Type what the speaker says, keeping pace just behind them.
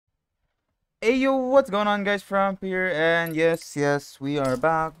Hey yo, what's going on guys, Framper here, and yes, we are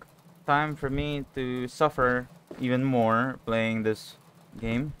back. Time for me to suffer even more playing this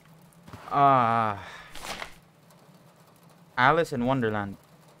game. Ah, Alice in Wonderland.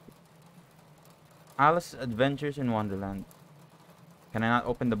 Alice Adventures in Wonderland. Can I not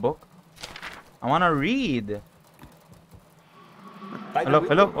open the book? I wanna read. By the Hello,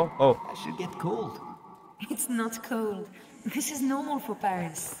 window. hello, oh. I should get cold. It's not cold. This is normal for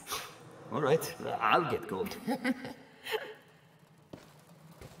Paris. All right, I'll get cold.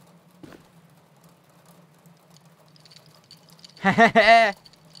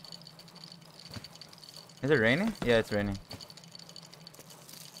 Is it raining? Yeah, it's raining.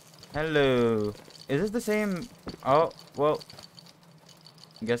 Hello. Is this the same? Oh, well.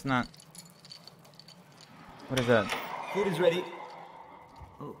 Guess not. What is that? Food is ready.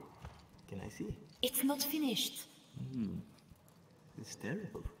 Oh, can I see? It's not finished. It's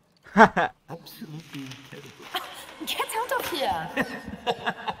terrible. Haha. Absolutely terrible. Get out of here!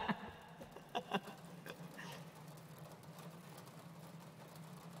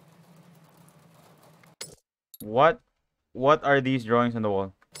 What are these drawings on the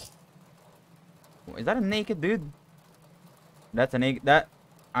wall? Is that a naked dude? That's a naked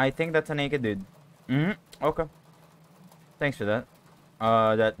I think that's a naked dude. Okay. Thanks for that.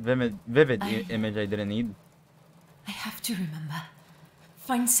 That vivid image I didn't need. I have to remember.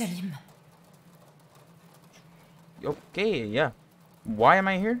 Find Selim. Okay, yeah. Why am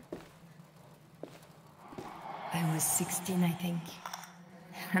I here? I was 16, I think.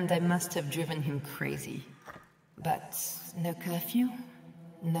 And I must have driven him crazy. But no curfew,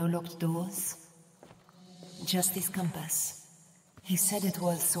 no locked doors. Just his compass. He said it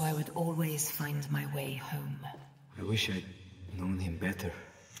was so I would always find my way home. I wish I'd known him better.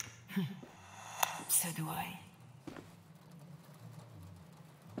 So do I.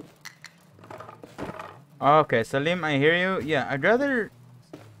 Okay, Salim, I hear you. Yeah, I'd rather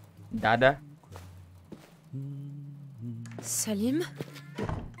Dada. Selim?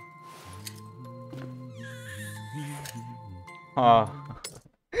 Oh.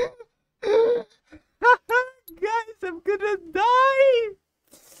 Guys, I'm gonna die.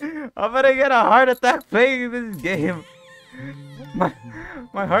 I'm gonna get a heart attack playing this game. My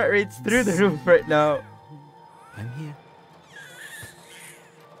heart rate's through the roof right now. I'm here.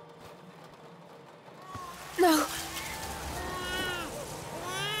 No!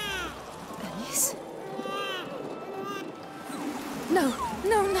 Alice? No,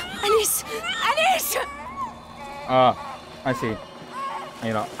 Alice! Alice! I see.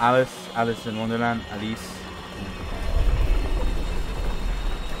 You know, Alice in Wonderland, Alice.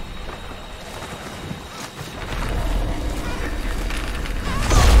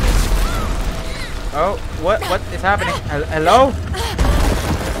 Oh, what is happening? Hello?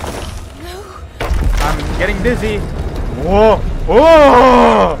 No. I'm getting dizzy. Whoa!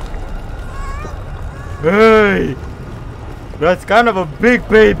 Whoa! Hey! That's kind of a big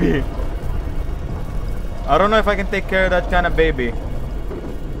baby. I don't know if I can take care of that kind of baby.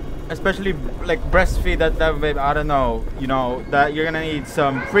 Especially like breastfeed that baby. I don't know. You know that you're gonna need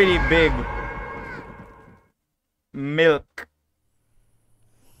some pretty big milk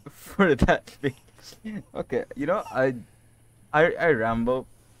for that baby. Okay, you know I ramble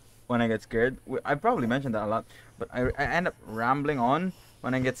when I get scared. I probably mentioned that a lot, but I end up rambling on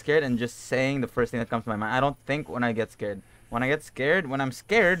when I get scared and just saying the first thing that comes to my mind. I don't think when I get scared. When I'm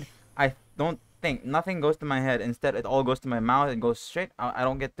scared, I don't think. Nothing goes to my head. Instead, it all goes to my mouth. It goes straight. I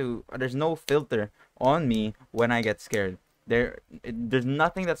don't get to. There's no filter on me when I get scared. There's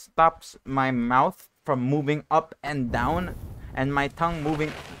nothing that stops my mouth from moving up and down, and my tongue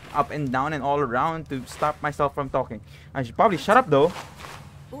moving up and down and all around to stop myself from talking. I should probably shut up though.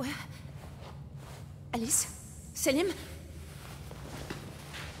 Alice? Selim?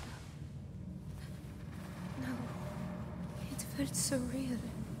 No. It felt so real.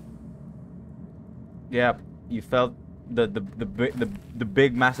 Yeah, you felt the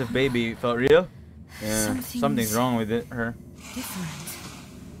big massive baby felt real. Yeah, something's wrong with her. Different.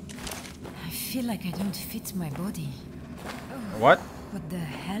 I feel like I don't fit my body. What? What the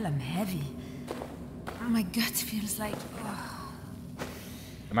hell? I'm heavy. My gut feels like...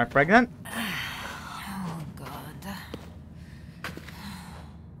 Am I pregnant? Oh, God.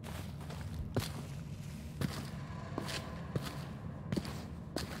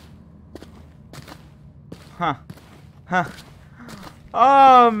 Huh.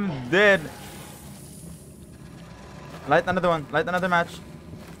 I'm dead. Light another one. Light another match.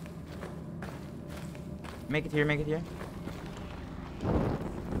 Make it here.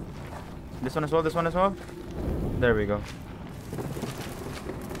 This one as well. There we go.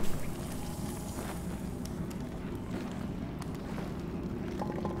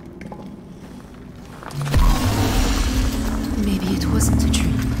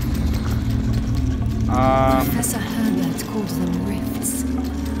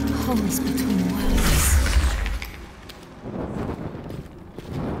 holes between worlds.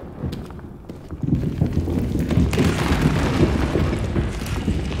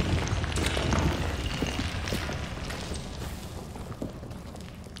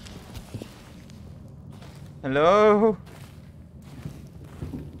 Hello?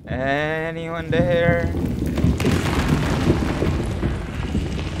 Anyone there?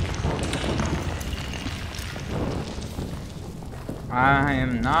 I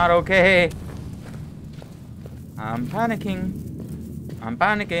am not okay. I'm panicking. I'm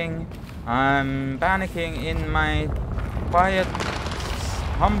panicking. I'm panicking in my quiet,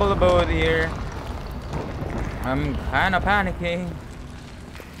 humble abode here. I'm kinda panicking.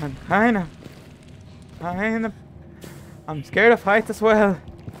 I'm I'm scared of heights as well.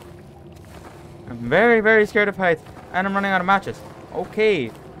 I'm very, very scared of heights. And I'm running out of matches.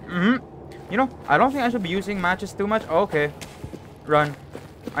 Okay. You know, I don't think I should be using matches too much. Okay. Run.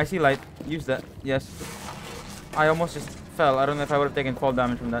 I see light. Use that. Yes. I almost just fell. I don't know if I would have taken fall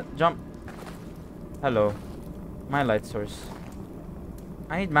damage from that. Jump. Hello. My light source.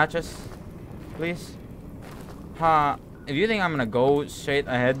 I need matches. Please. If you think I'm gonna go straight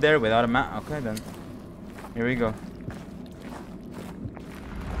ahead there without a match, okay then. Here we go.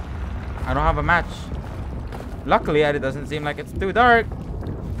 I don't have a match. Luckily, it doesn't seem like it's too dark.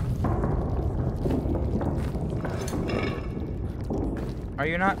 Are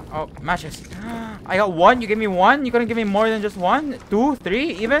you not? Oh, matches. I got one. You gave me one? You couldn't give me more than just one? 2,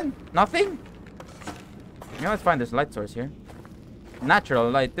 3, even? Nothing? You know, let's find this light source here. Natural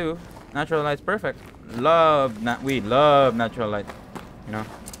light too. Natural light's perfect. We love natural light. You know.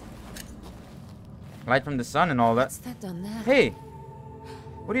 Light from the sun and all that. What's that down there? Hey!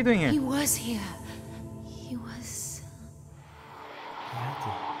 What are you doing here? He was here. He was...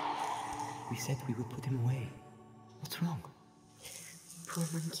 We said we would put him away. What's wrong? Poor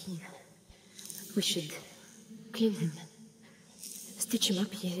monkey. We should clean him. Stitch him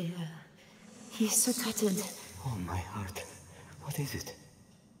up. He's so tattered. Oh, my heart. What is it?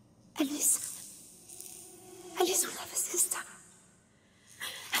 Alice. Alice will have a sister.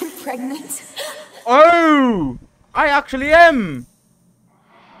 I'm pregnant. Oh! I actually am!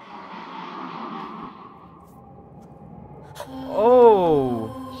 Oh!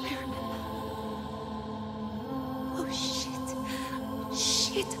 Oh, shit.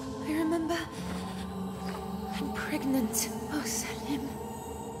 Shit. I remember. I'm pregnant. Oh, Salim.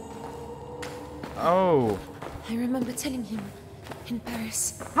 Oh. I remember telling him in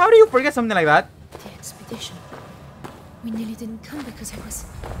Paris. How do you forget something like that? The expedition. We nearly didn't come because I was...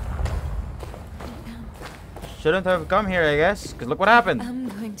 Shouldn't have come here, I guess. Because look what happened. I'm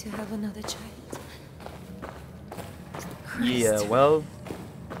going to have another child. Yeah, Christ. well...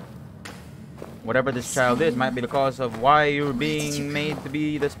 Whatever this child is might be the cause of why you're being made to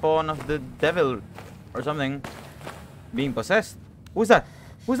be the spawn of the devil. Or something. Being possessed. Who's that?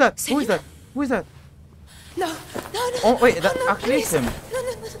 Who's that? Who is that? Who is that? No, no, no. Oh, wait, that no, actually is please. him. No,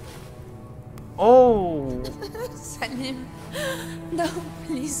 no, Oh. no. Salim. No,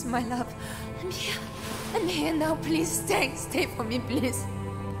 please, my love. I'm here. I'm here now. Please stay. Stay for me, please.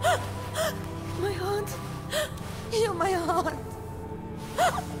 My heart. You're my heart.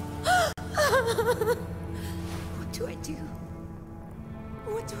 What do I do?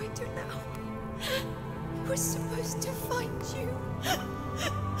 What do I do now? We're supposed to find you.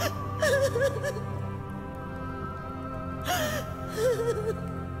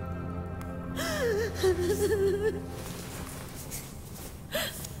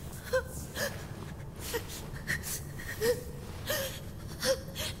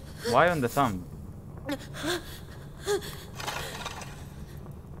 Why on the thumb?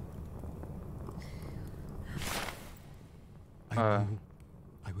 I know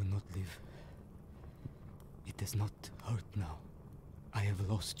I will not live. It does not hurt now. I have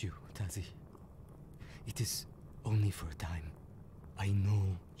lost you, Tazi. It is only for a time. I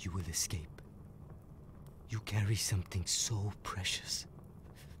know you will escape. You carry something so precious.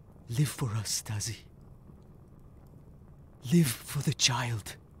 Live for us, Tazi. Live for the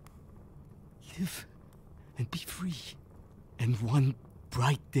child. Live and be free. And one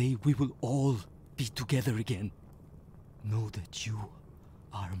bright day we will all be together again. Know that you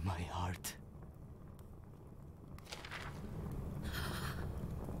are my heart.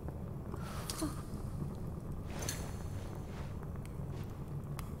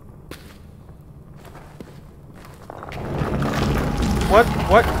 What?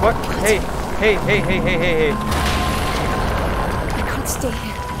 Hey. I can't stay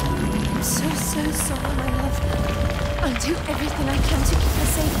here. I'm so sorry, my love. I'll do everything I can to keep her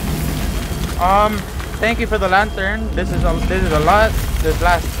safe. Thank you for the lantern. This is a lot. This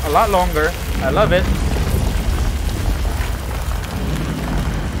lasts a lot longer. I love it.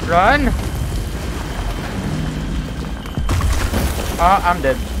 Run! I'm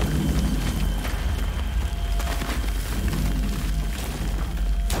dead.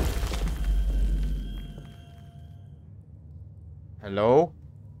 Hello?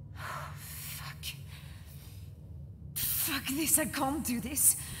 Fuck. Fuck this, I can't do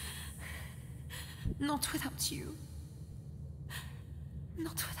this. Not without you.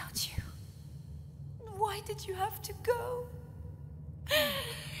 Not without you. Why did you have to go?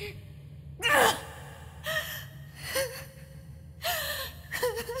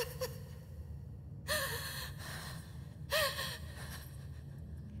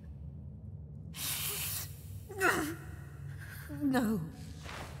 No.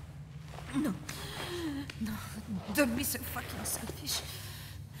 No. No. Don't be so fucking selfish.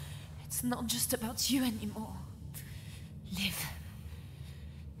 It's not just about you anymore. Live.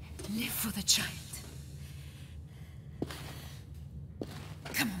 Live for the child.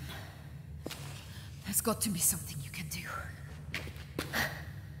 Come on. There's got to be something you can do.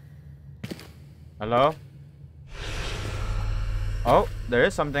 Hello? Oh, there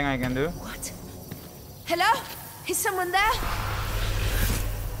is something I can do. What? Hello? Is someone there?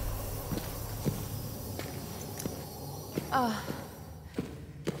 Oh.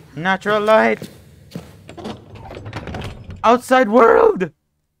 Natural light. Outside world.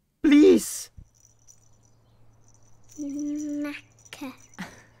 Please. Naka.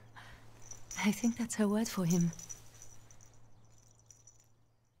 I think that's her word for him.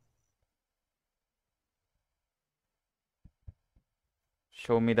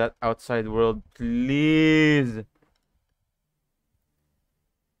 Show me that outside world, please.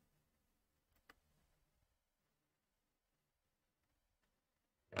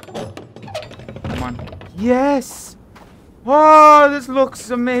 Come on. Yes! Oh, this looks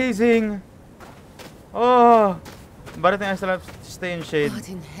amazing. Oh, but I think I still have to stay in shade. God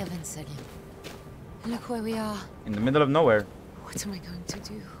in heaven, Selim. Look where we are. In the middle of nowhere. What am I going to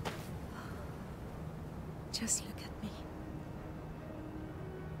do? Just look at me.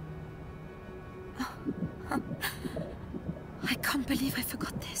 I can't believe I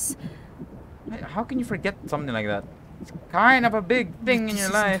forgot this. How can you forget something like that? It's kind of a big thing in your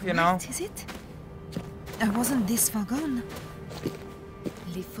life, you know. Is it? I wasn't this far gone.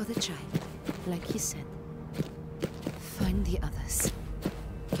 Live for the child, like he said. Find the others.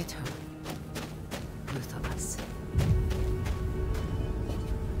 Get home. Both of us.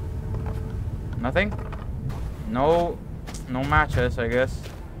 Nothing? No matches, I guess.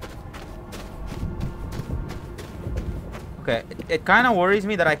 Okay, it kind of worries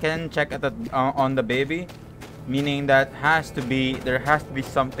me that I can check at the on the baby, meaning that there has to be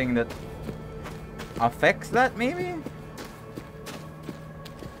something that affects that, maybe.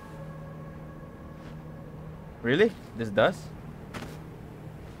 Really? This does?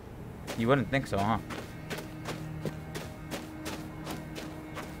 You wouldn't think so, huh?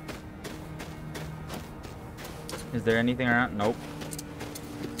 Is there anything around? Nope.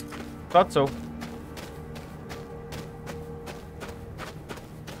 Thought so.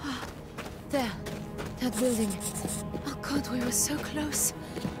 There. That building. Oh God, we were so close.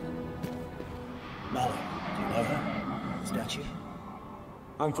 Molly, do you know her? Statue?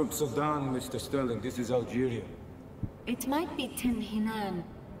 I'm from Sudan, Mr. Sterling. This is Algeria. It might be Tin Hinan,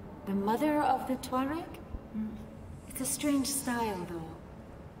 the mother of the Tuareg. It's a strange style,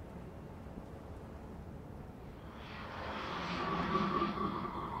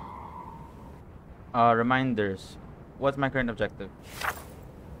 though. Reminders. What's my current objective?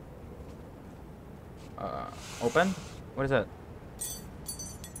 Open? What is that?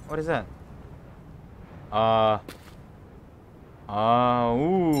 What is that?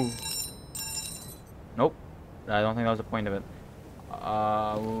 Ooh. Nope. I don't think that was the point of it.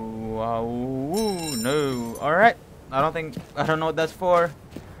 No. Alright. I don't know what that's for.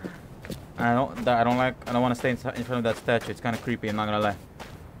 I don't want to stay in front of that statue. It's kind of creepy, I'm not gonna lie.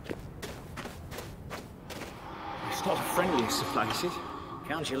 It's not the friendliest of places.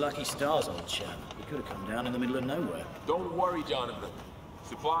 Count your lucky stars, old chap. We could have come down in the middle of nowhere. Don't worry, Jonathan.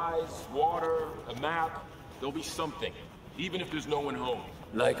 Supplies, water, a map. There'll be something, even if there's no one home.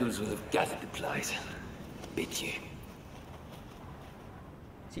 Lycans will have gathered the plies. Bit you.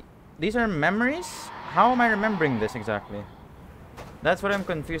 See, these are memories? How am I remembering this exactly? That's what I'm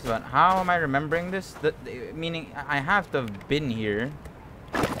confused about. How am I remembering this? Meaning, I have to have been here.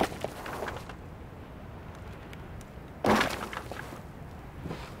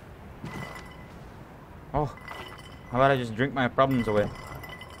 Oh, how about I just drink my problems away?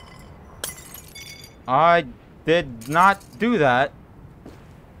 I did not do that.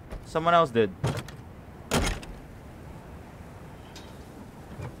 Someone else did.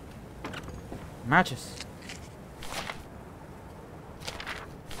 Matches.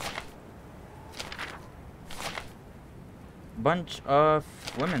 Bunch of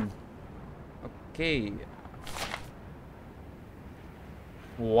women. Okay.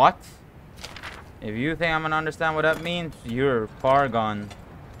 What? If you think I'm gonna understand what that means, you're far gone.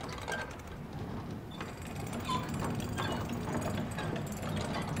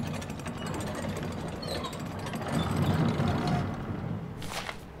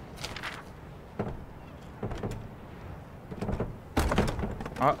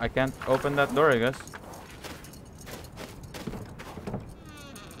 Oh, I can't open that door, I guess.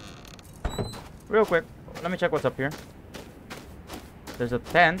 Real quick, let me check what's up here. There's a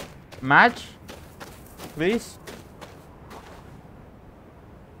tent. Match? Please?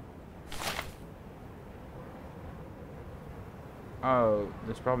 Oh,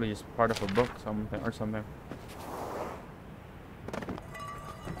 this probably just part of a book something or something.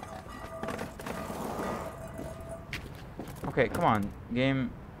 Okay, come on,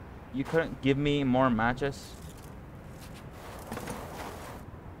 game. You couldn't give me more matches?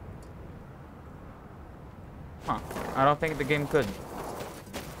 Huh. I don't think the game could.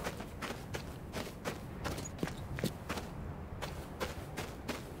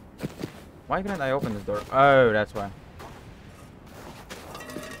 Why couldn't I open this door? Oh, that's why.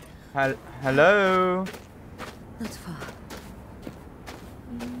 Hello? Not far.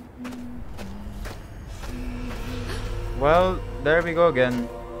 Well, there we go again.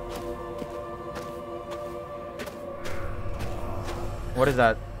 What is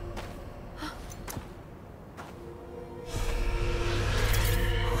that?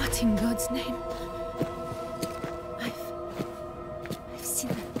 What in God's name? I've seen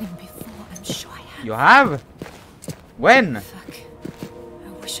that thing before. I'm sure I have. You have? When? Fuck. I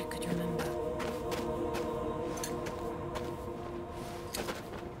wish I could remember.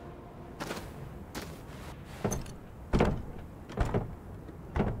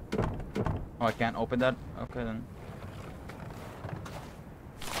 Oh, I can't open that? Okay then.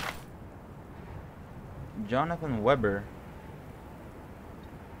 Jonathan Weber.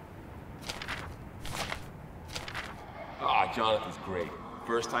 Ah, Jonathan's great.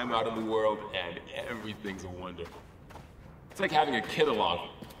 First time out in the world, and everything's a wonder. It's like having a kid along.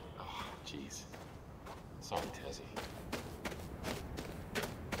 Oh, jeez. Sorry, Tezzy.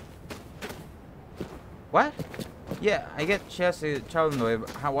 What? Yeah, I get she has a child in the way, but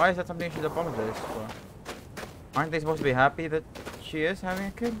why is that something she should apologize for? Aren't they supposed to be happy that she is having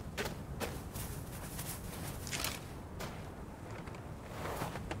a kid?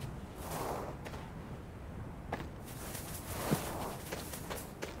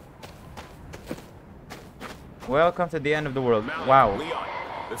 Welcome to the end of the world. Malin, Wow. Leon,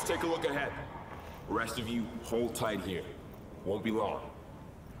 let's take a look ahead. The rest of you, hold tight here. Won't be long.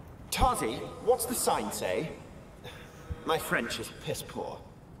 Tazi, what's the sign say? My French is piss poor.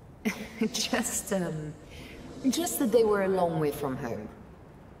 Just that they were a long way from home.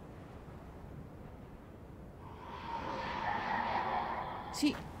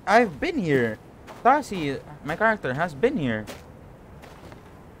 See, I've been here. Darcy, my character, has been here.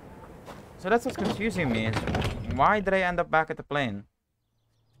 So that's what's confusing me. Is why did I end up back at the plane?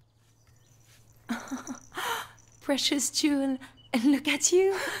 Precious jewel, and look at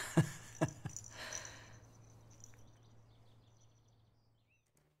you.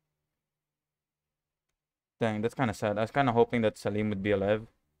 Dang, that's kind of sad. I was kind of hoping that Salim would be alive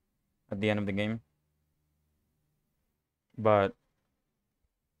at the end of the game. But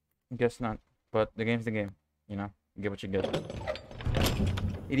I guess not. But the game's the game. You know, you get what you get.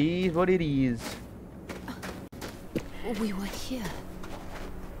 It is what it is. We were here.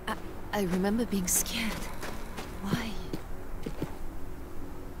 I remember being scared. Why?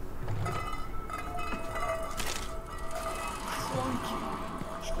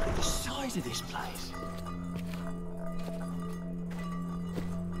 Look at the size of this place.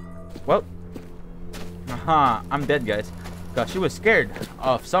 Well, I'm dead, guys. Because she was scared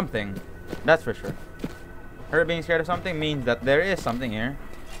of something. That's for sure. Her being scared of something means that there is something here.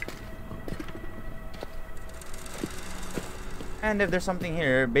 And if there's something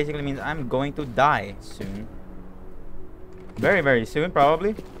here, basically means I'm going to die soon. Very, very soon,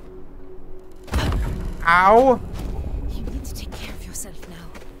 probably. Ow! You need to take care of yourself now.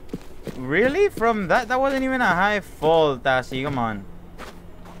 Really? From that? That wasn't even a high fall, Tassie. Come on.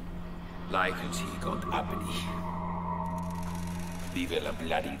 Like until he got uppity. Vive la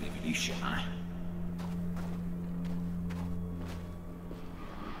bloody revolution.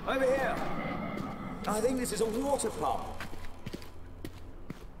 Over here. I think this is a water pump.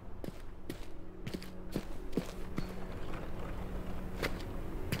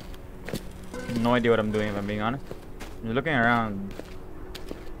 no idea what I'm doing, if I'm being honest. I'm just looking around.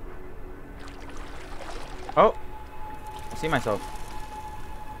 Oh! I see myself.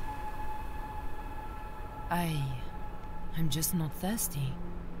 I'm just not thirsty.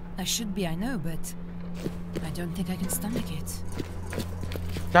 I should be, I know, but I don't think I can stomach it.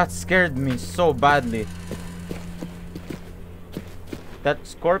 That scared me so badly. That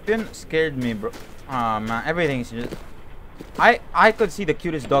scorpion scared me, bro. Ah, man, everything's just... I could see the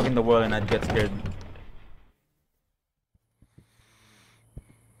cutest dog in the world and I'd get scared.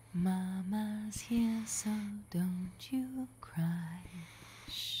 Mama's here, so don't you cry.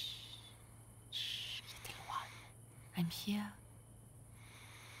 Shh, shh, little one. I'm here.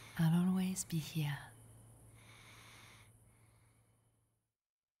 I'll always be here.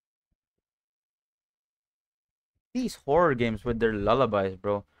 These horror games with their lullabies,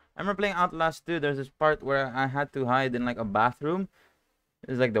 bro. I remember playing Outlast 2. There's this part where I had to hide in like a bathroom.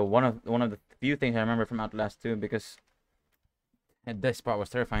 It's like the one of the few things I remember from Outlast 2 because this part was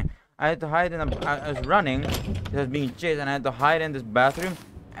terrifying. I had to hide in I was running, I was being chased, and I had to hide in this bathroom,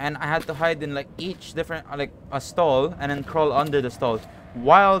 and I had to hide in like each different like a stall, and then crawl under the stalls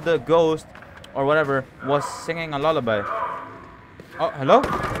while the ghost or whatever was singing a lullaby. Oh, hello?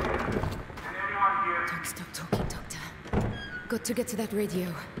 Don't stop talking, Doctor. Got to get to that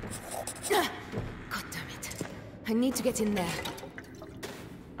radio. God damn it. I need to get in there.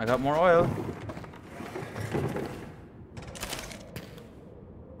 I got more oil.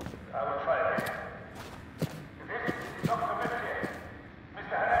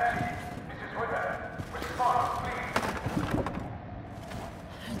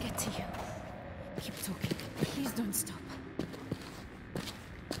 I'll get to you. Keep talking. Please don't stop.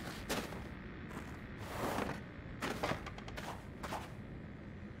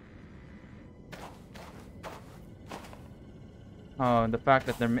 Oh, the fact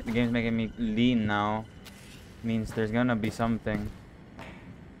that the game's making me lean now means there's gonna be something.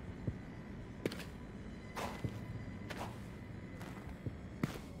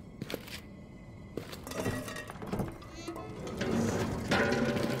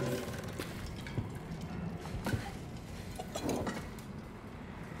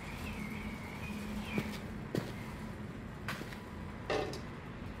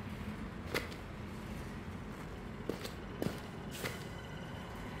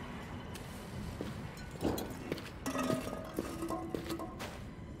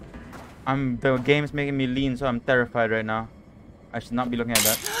 The game's making me lean, so I'm terrified right now. I should not be looking at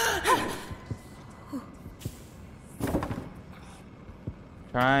that.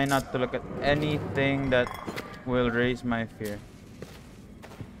 Try not to look at anything that will raise my fear.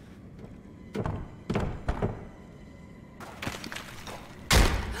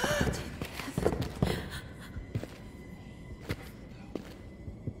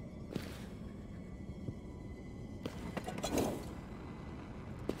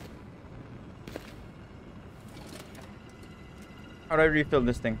 How do I refill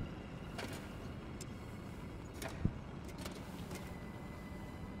this thing?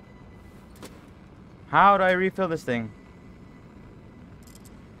 How do I refill this thing?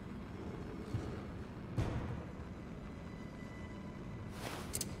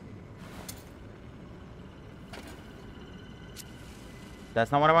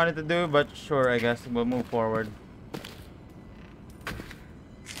 That's not what I wanted to do, but sure, I guess we'll move forward.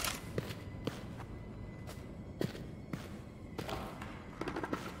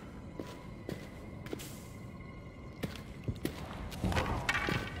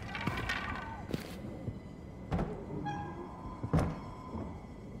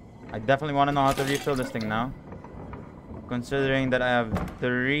 I definitely want to know how to refill this thing now. Considering that I have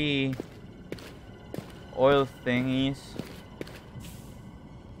 3 oil thingies.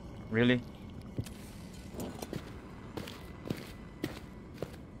 Really?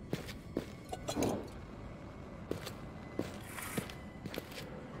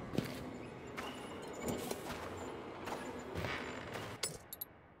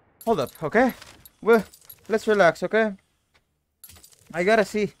 Hold up, okay? Well, let's relax, okay? I gotta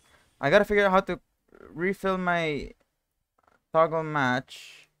figure out how to refill my toggle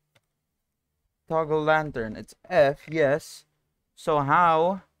match. Toggle lantern. It's F, yes. So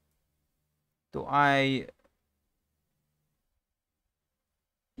how do I,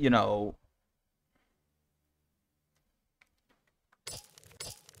 you know,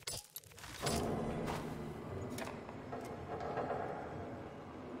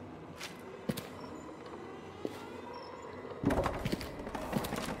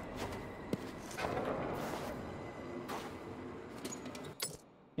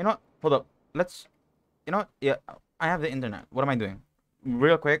 you know what? Hold up. You know what? Yeah, I have the internet. What am I doing?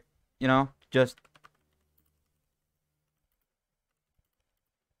 Real quick, you know, just...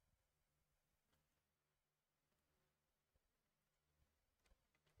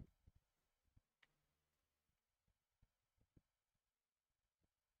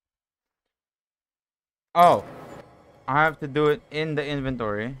 Oh, I have to do it in the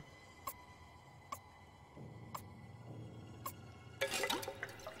inventory.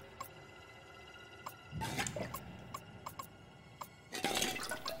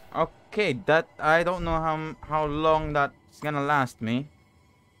 Okay, that I don't know how long that's gonna last me.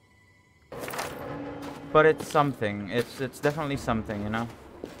 But it's something. It's definitely something, you know.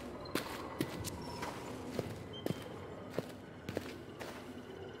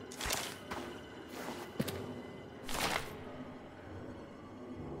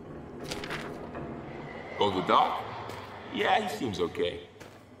 Oh, the doc? Yeah, he seems okay.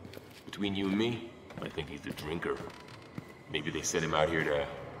 Between you and me, I think he's a drinker. Maybe they sent him out here to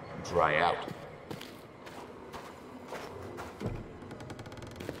dry out.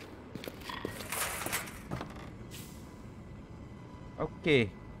 Okay.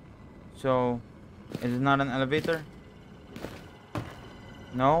 So, is it not an elevator?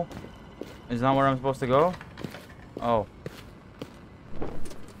 No? Is that where I'm supposed to go? Oh.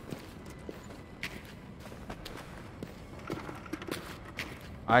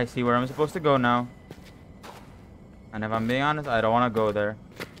 I see where I'm supposed to go now. And if I'm being honest, I don't want to go there.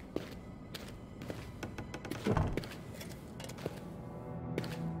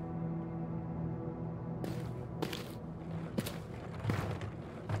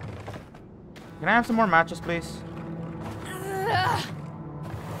 Can I have some more matches, please?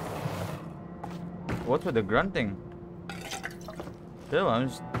 What's with the grunting? Still, I'm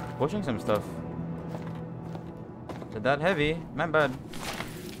just pushing some stuff. Is it that heavy? My bad.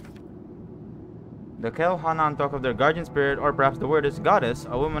 The Kelhanan talk of their guardian spirit, or perhaps the word is goddess,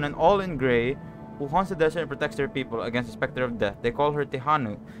 a woman all in grey, who haunts the desert and protects their people against the specter of death. They call her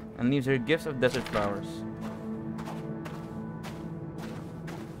Tehanu, and leaves her gifts of desert flowers.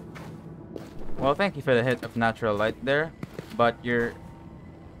 Well, thank you for the hit of natural light there, but you're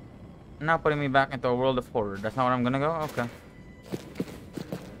now putting me back into a world of horror. That's not where I'm gonna go? Okay.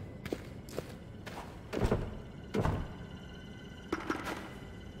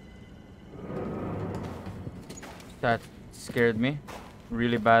 That scared me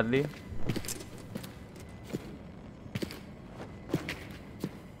really badly.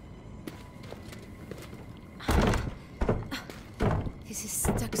 This is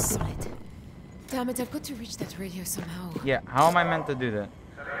stuck solid. Damn it, I've got to reach that radio somehow. Yeah, how am I meant to do that?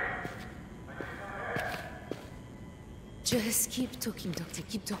 Just keep talking, Doctor.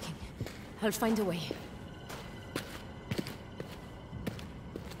 Keep talking. I'll find a way.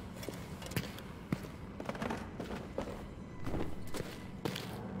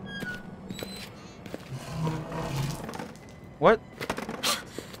 What?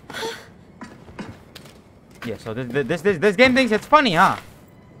 Yeah, so this game thinks it's funny, huh?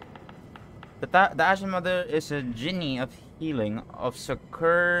 The Ashen Mother is a genie of healing, of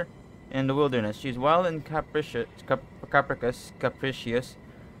succor in the wilderness. She's wild and capricious.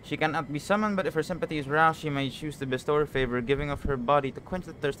 She cannot be summoned, but if her sympathy is roused, she may choose to bestow her favor, giving of her body to quench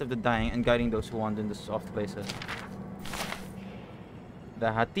the thirst of the dying and guiding those who wander in the soft places. The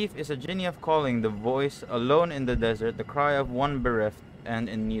Hatif is a genie of calling, the voice alone in the desert, the cry of one bereft and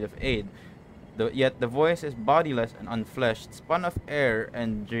in need of aid. Yet the voice is bodiless and unfleshed, spun of air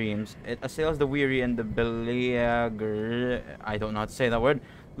and dreams. It assails the weary and the beleaguered, I don't know how to say that word,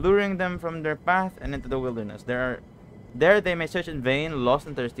 luring them from their path and into the wilderness. There they may search in vain, lost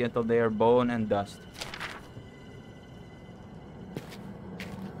and thirsty, until they are bone and dust.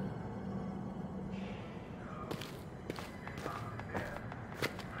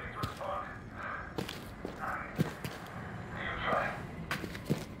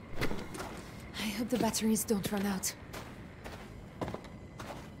 I hope the batteries don't run out.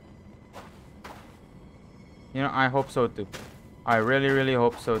 You know, I hope so too. I really, really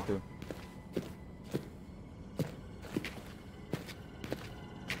hope so too.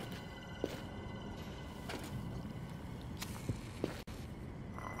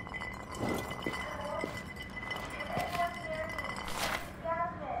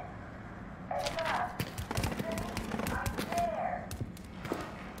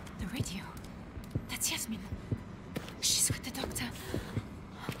 The radio. That's Yasmin. She's with the doctor.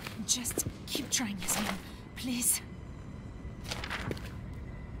 Just keep trying, Yasmin. Please.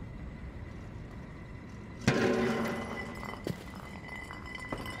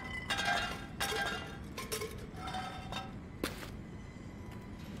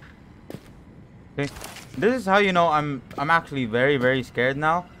 Okay. This is how you know I'm actually very, very scared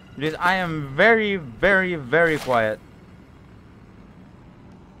now. Because I am very, very, very quiet.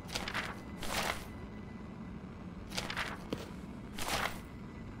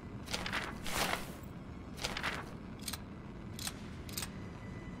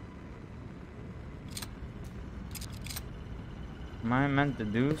 Am I meant to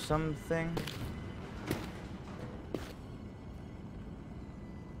do something?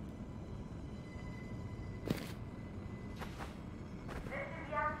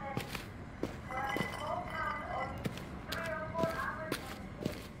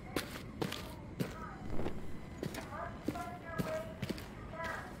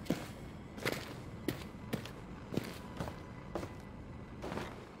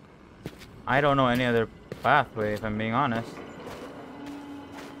 I don't know any other pathway, if I'm being honest.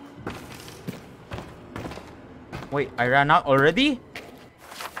 Wait, I ran out already?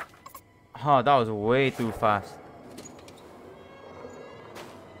 Oh, that was way too fast.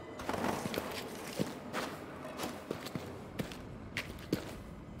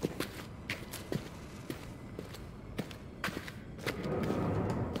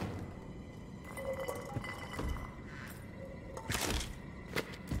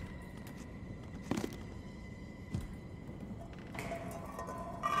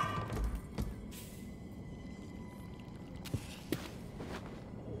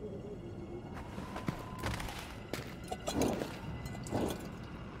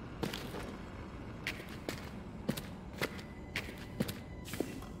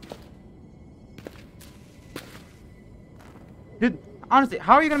 Dude, honestly,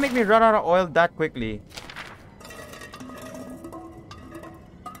 how are you gonna make me run out of oil that quickly?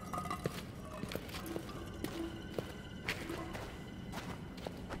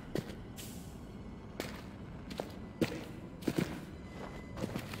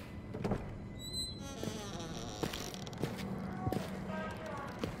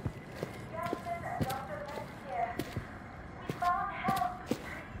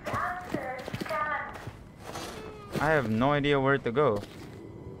 I have no idea where to go.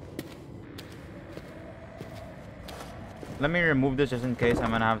 Let me remove this just in case I'm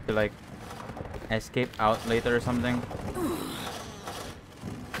gonna have to like escape out later or something.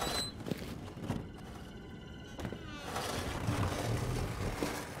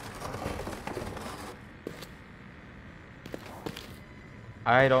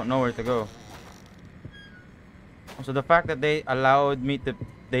 I don't know where to go. So the fact that they allowed me to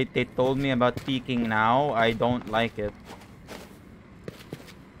they told me about peeking now, I don't like it.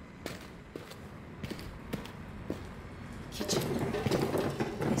 Kitchen.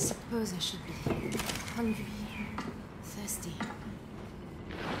 I suppose I should be hungry, thirsty.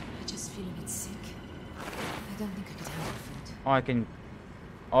 I just feel a bit sick. I don't think I could handle food. Oh, I can.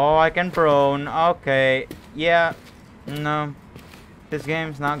 Oh, I can prone. Okay. Yeah. No. This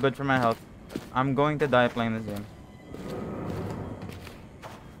game's not good for my health. I'm going to die playing this game.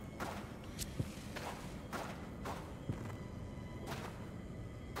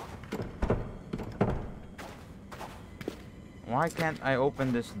 Why can't I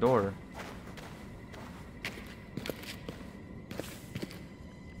open this door?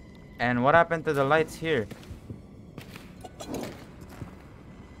 And what happened to the lights here?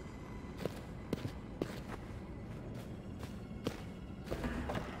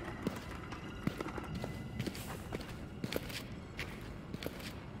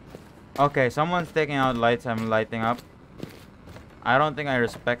 Okay, someone's taking out lights I'm lighting up. I don't think I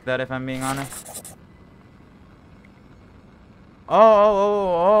respect that, if I'm being honest.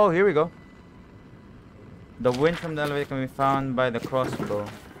 Oh, here we go. The winch from the elevator can be found by the crossbow.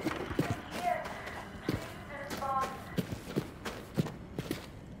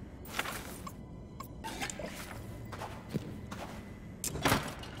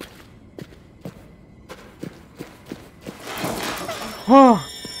 Oh.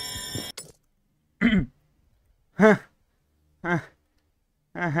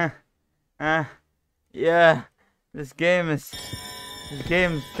 Yeah, this game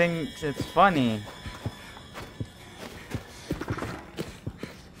thinks it's funny.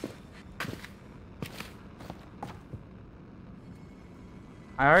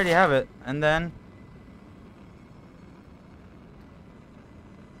 I already have it, and then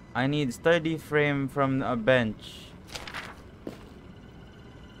I need sturdy frame from a bench.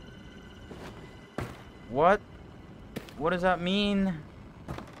 What? What does that mean?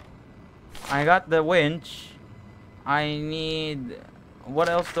 I got the winch. I need... What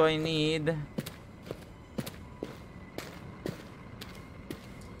else do I need?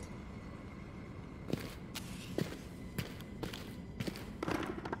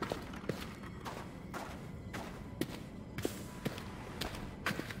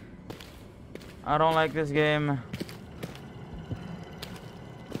 I don't like this game.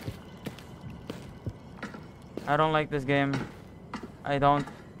 I don't like this game. I don't.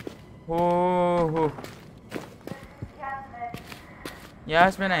 Ooh.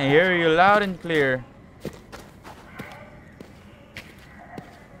 Yasmin, I hear you loud and clear.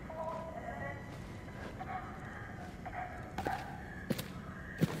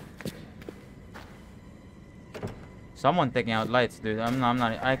 Someone taking out lights, dude. I'm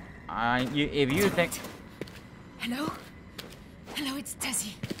not. If you think. Hello? Hello, it's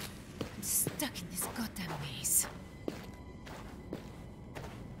Tessie. I'm stuck in this goddamn maze.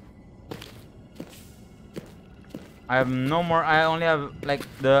 I have no more. I only have like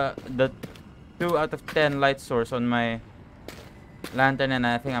the 2 out of 10 light source on my lantern, and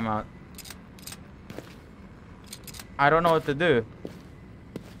I think I'm out. I don't know what to do.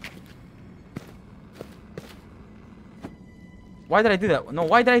 Why did I do that? No,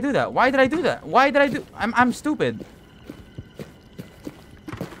 why did I do that? Why did I do that? Why did I do? I'm stupid.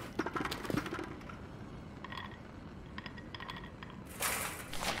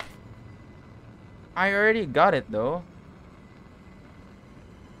 I already got it though.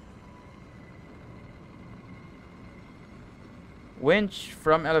 Winch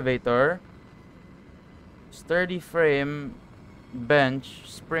from elevator. Sturdy frame. Bench.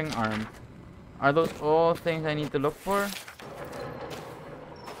 Spring arm. Are those all things I need to look for?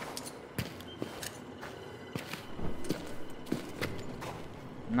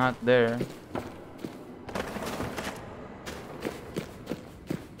 Not there.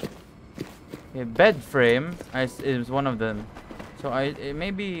 Okay, bed frame is one of them. So it may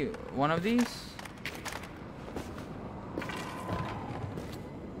be one of these.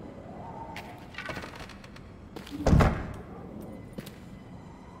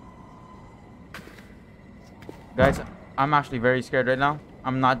 Guys, I'm actually very scared right now.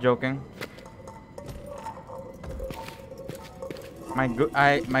 I'm not joking. My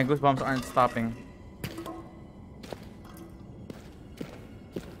goosebumps aren't stopping.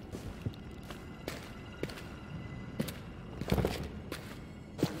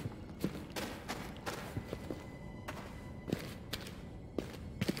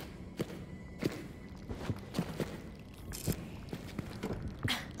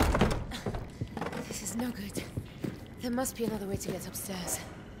 This is no good. There must be another way to get upstairs.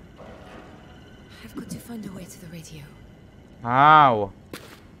 I've got to find a way to the radio. How?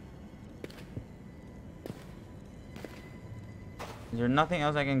 Is there nothing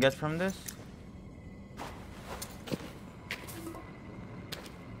else I can get from this?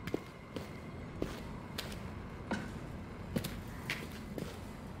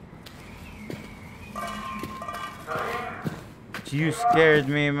 You scared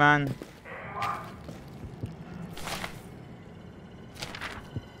me, man.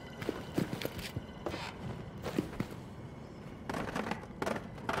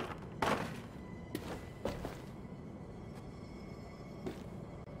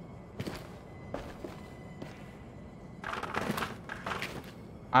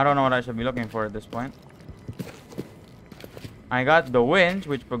 I don't know what I should be looking for at this point. I got the winch,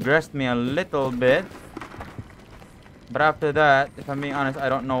 which progressed me a little bit. But after that, if I'm being honest, I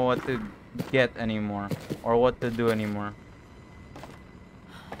don't know what to get anymore. Or what to do anymore.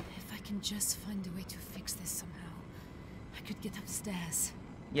 If I can just find a way to fix this somehow, I could get upstairs.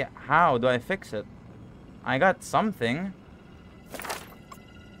 Yeah, how do I fix it? I got something.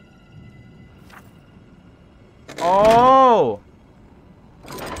 Oh!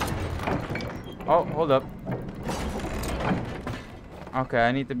 Oh, hold up. Okay,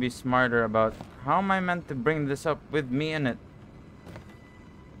 I need to be smarter about how am I meant to bring this up with me in it.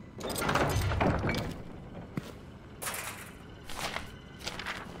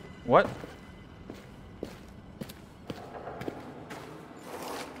 What?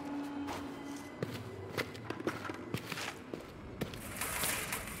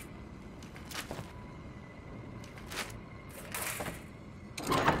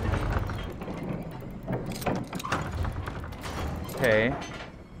 Okay.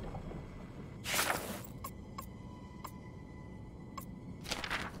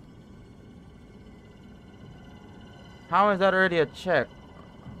 How is that already a check?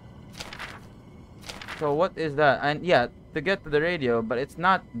 So what is that? And yeah, to get to the radio, but it's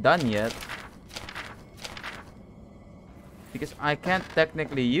not done yet. Because I can't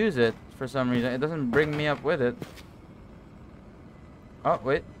technically use it for some reason. It doesn't bring me up with it. Oh,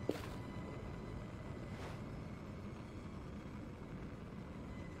 wait.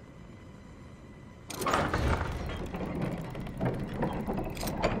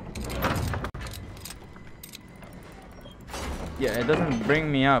 Yeah, it doesn't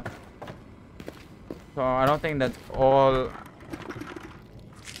bring me up. So I don't think that's all.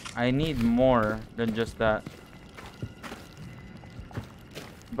 I need more than just that.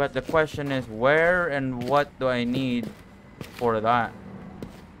 But the question is, where and what do I need for that?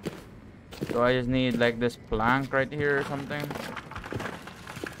 Do I just need like this plank right here or something?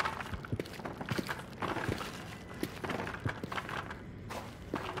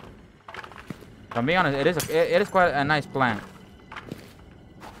 To be honest, it is quite a nice plank.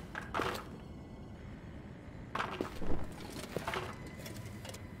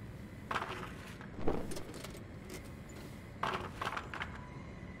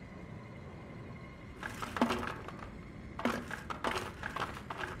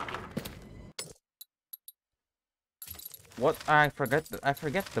 What I forget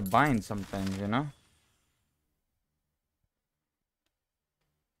to bind some things, you know?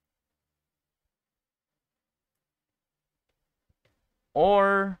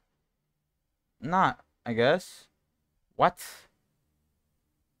 Or not, I guess. What?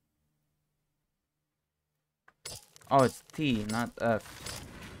 Oh, it's T, not F.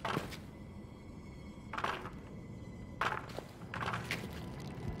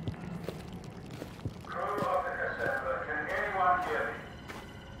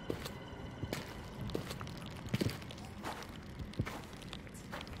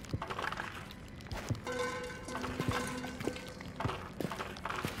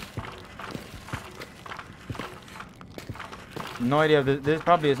 No idea if this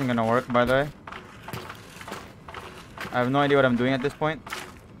probably isn't gonna work, by the way. I have no idea what I'm doing at this point.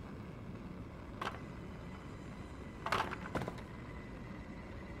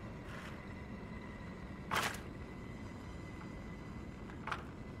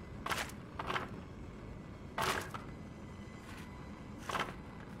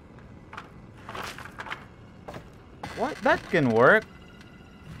 What? That can work.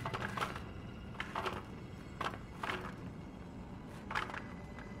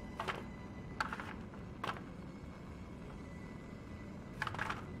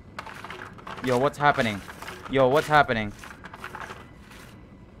 Yo, what's happening? Yo, what's happening?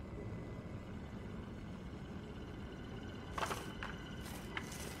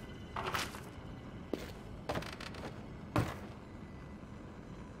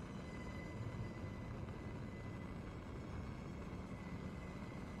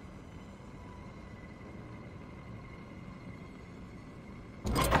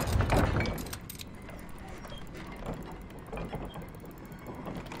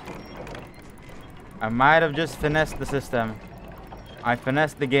 I might have just finessed the system. I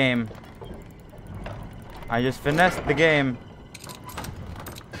finessed the game. I just finessed the game.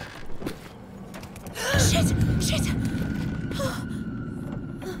 Shit! Shit!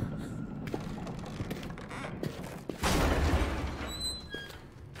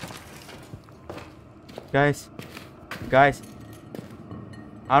 Guys.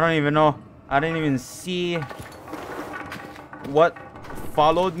 I don't even know. I didn't even see what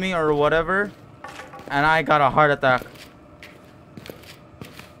followed me or whatever. And I got a heart attack.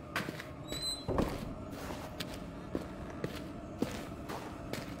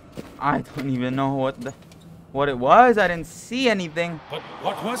 I don't even know what it was. I didn't see anything. But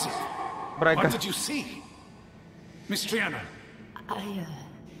what was it? But what did you see? Miss Triana?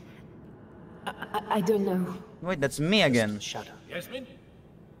 I don't know. Wait, that's me again. Shadow. Yasmin?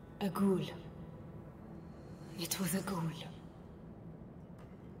 A ghoul. It was a ghoul.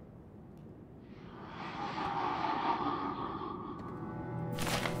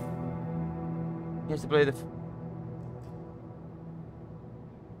 He has to play the...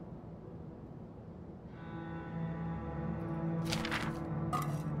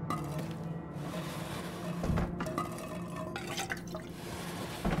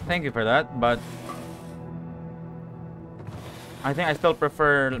 Thank you for that, but... I think I still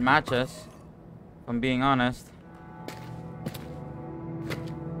prefer matches, if I'm being honest.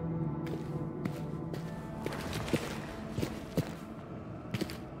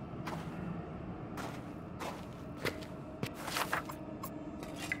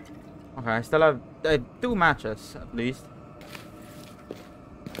 Okay, I still have 2 matches, at least.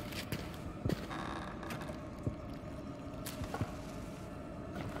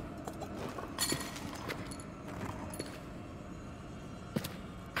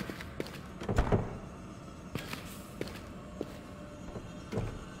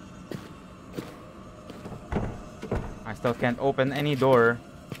 I still can't open any door.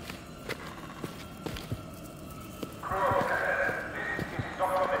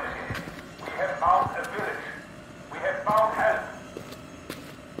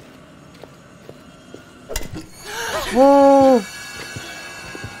 Whoa!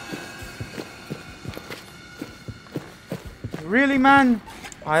 Really, man?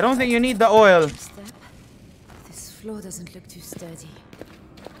 I don't think you need the oil. Step. This floor doesn't look too sturdy.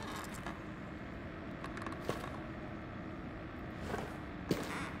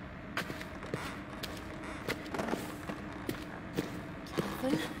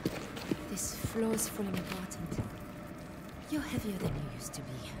 Careful. This floor is falling apart and you're heavier than you used to be.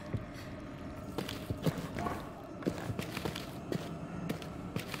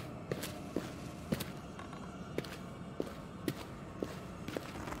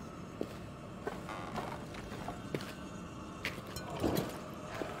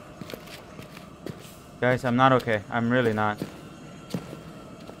 Guys, I'm not okay. I'm really not.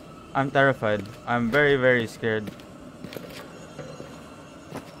 I'm terrified. I'm very, very scared.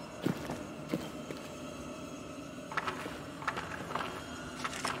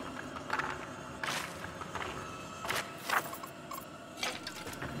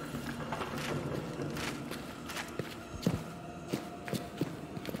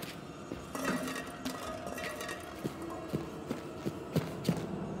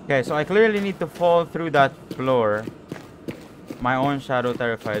 Okay, so I clearly need to fall through that floor. My own shadow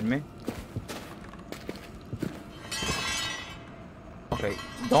terrified me. Okay,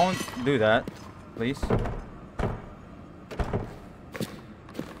 don't do that, please.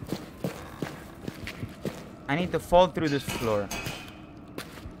 I need to fall through this floor.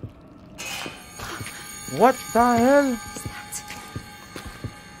 What the hell?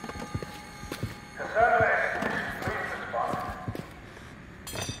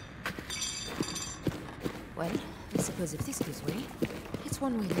 Well, I suppose if this gives way, it's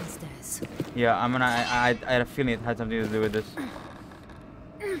one way downstairs. Yeah, I had a feeling it had something to do with this.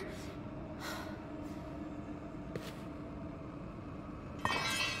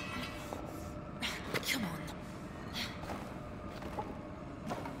 Come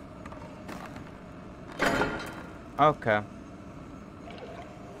on. Okay.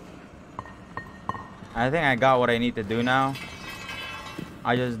 I think I got what I need to do now.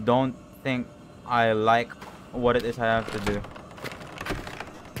 I just don't think I like what it is I have to do.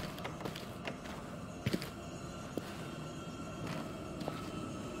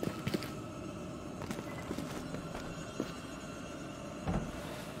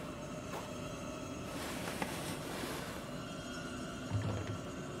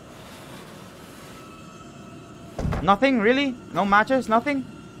 Nothing? Really? No matches? Nothing?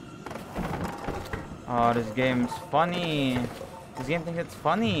 Oh, this game's funny. This game thinks it's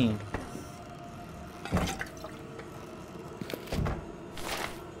funny.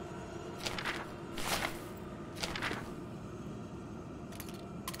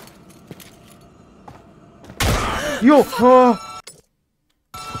 Yo!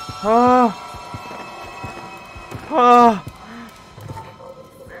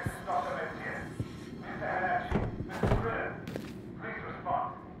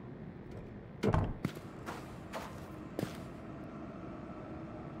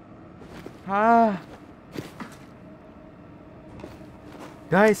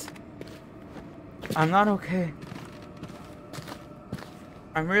 Guys, I'm not okay.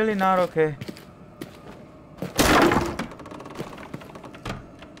 I'm really not okay.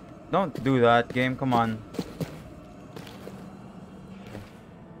 Don't do that, game. Come on.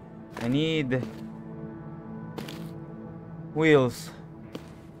 I need wheels.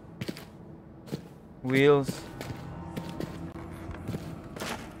 Wheels.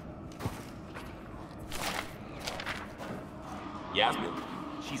 Yasmin,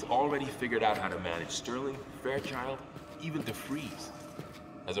 she's already figured out how to manage Sterling, Fairchild, even DeFreeze.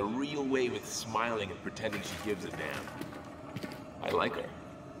 Has a real way with smiling and pretending she gives a damn. I like her.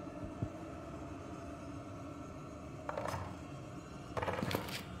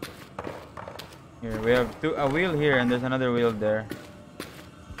 Here we have a wheel here and there's another wheel there.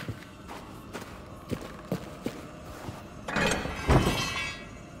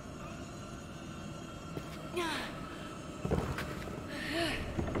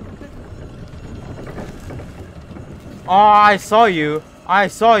 Oh, I saw you. I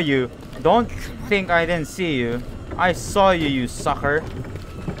saw you. Don't think I didn't see you. I saw you, you sucker.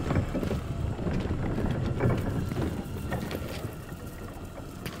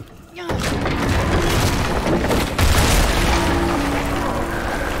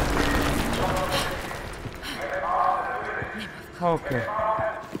 Okay.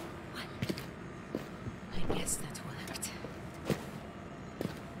 I guess that worked.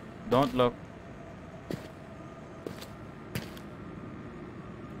 Don't look.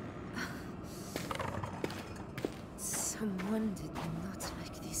 Someone did not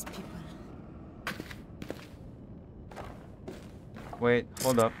like these people. Wait,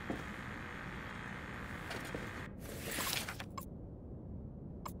 hold up.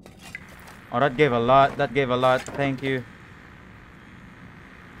 Oh, that gave a lot. That gave a lot. Thank you.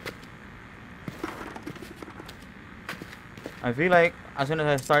 I feel like as soon as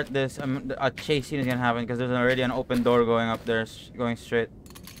I start this, a chase scene is gonna happen because there's already an open door going up there, going straight.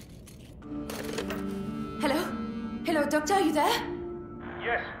 Hello? Hello, Doctor, are you there?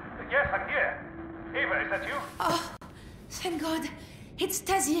 Yes, yes, I'm here. Ava, is that you? Oh, thank God. It's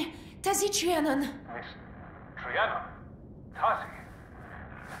Tazzy. Tazzy Trianon. Miss Trianon? Tazi?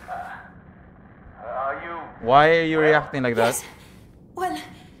 Are you... Why are you reacting like that? Yes. Well,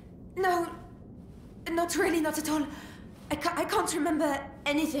 no. Not really, not at all. I can't remember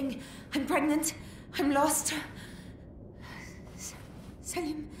anything. I'm pregnant. I'm lost.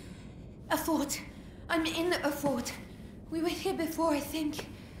 Salim, a fort. I'm in a fort. We were here before, I think.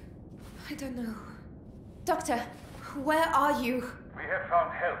 I don't know. Doctor, where are you? We have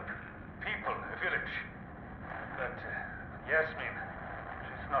found help. People, a village. But Yasmin,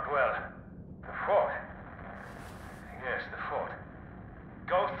 she's not well. The fort. Yes, the fort.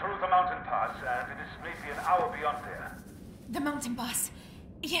 Go through the mountain pass, and it is maybe an hour beyond there. The mountain pass.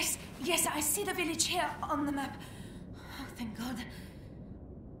 Yes, yes, I see the village here on the map. Oh, thank God.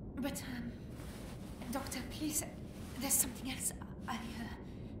 But, Doctor, please, there's something else. I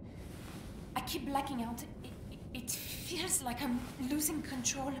keep blacking out. It feels like I'm losing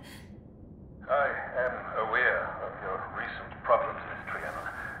control. I am aware of your recent problems, Miss Trianon.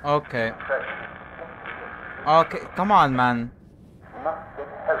 Okay. In fact, Okay, come on, man. you must get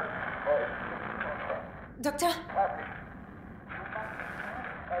help. Doctor?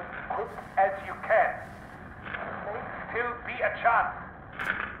 As quick as you can. There may still be a chance.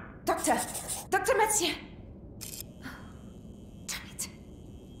 Doctor! Dr. Mathieu! Damn it.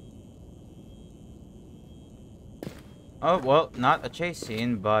 Oh, well, not a chase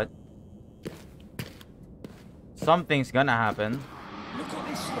scene, but something's gonna happen. Look at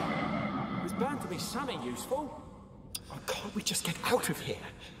this. There's bound to be something useful. Oh, can't we just get out of here?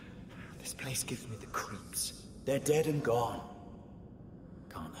 This place gives me the creeps. They're dead and gone.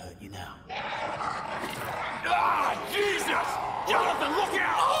 Can't hurt you now. Ah, Jesus! Jonathan, look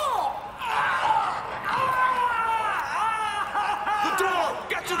out! The door!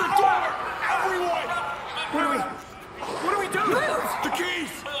 Get to the door! Everyone! What do we do? The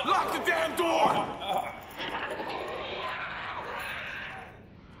keys! Lock the damn door!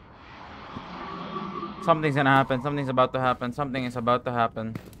 Something's gonna happen. Something's about to happen. Something is about to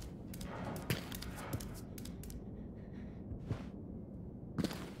happen.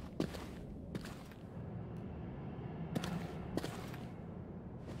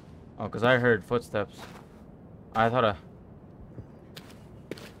 Oh, because I heard footsteps. I thought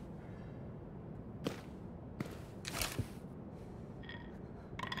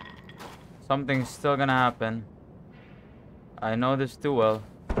something's still gonna happen. I know this too well.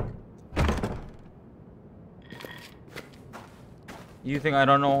 You think I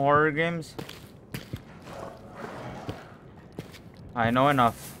don't know horror games? I know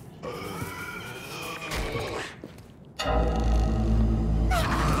enough.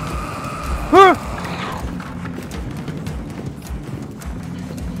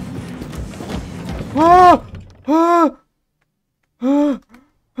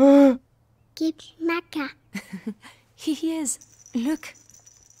 It's Maka. He is. Look.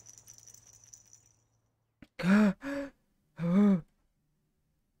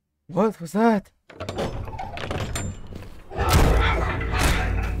 What was that?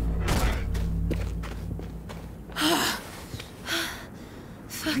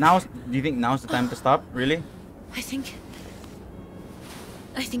 Now, do you think now's the time to stop? Really? I think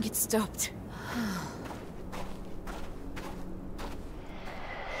it stopped.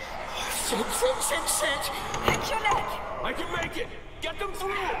 Shit! Hit your neck! I can make it! Get them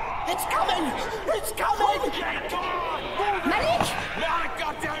through! It's coming! It's coming! Okay, come on! Move it! Malik! Malik,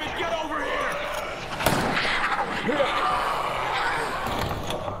 goddammit, get over here!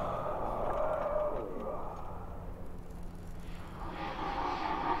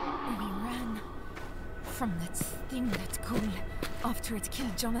 We ran from that thing, that ghoul, after it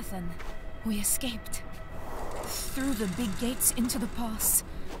killed Jonathan. We escaped. Through the big gates into the pass.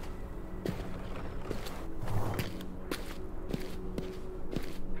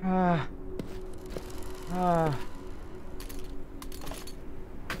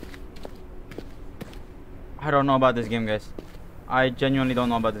 I don't know about this game, guys. I genuinely don't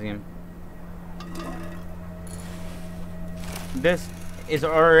know about this game. This is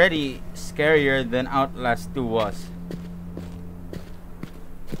already scarier than Outlast 2 was.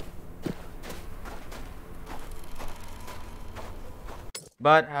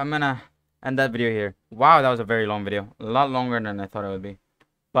 But I'm gonna end that video here. Wow, that was a very long video. A lot longer than I thought it would be.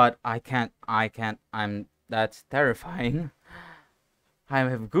 but I can't. That's terrifying. I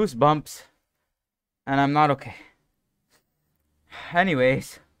have goosebumps, and I'm not okay.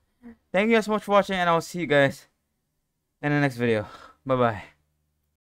 Anyways, thank you guys so much for watching, and I'll see you guys in the next video. Bye bye.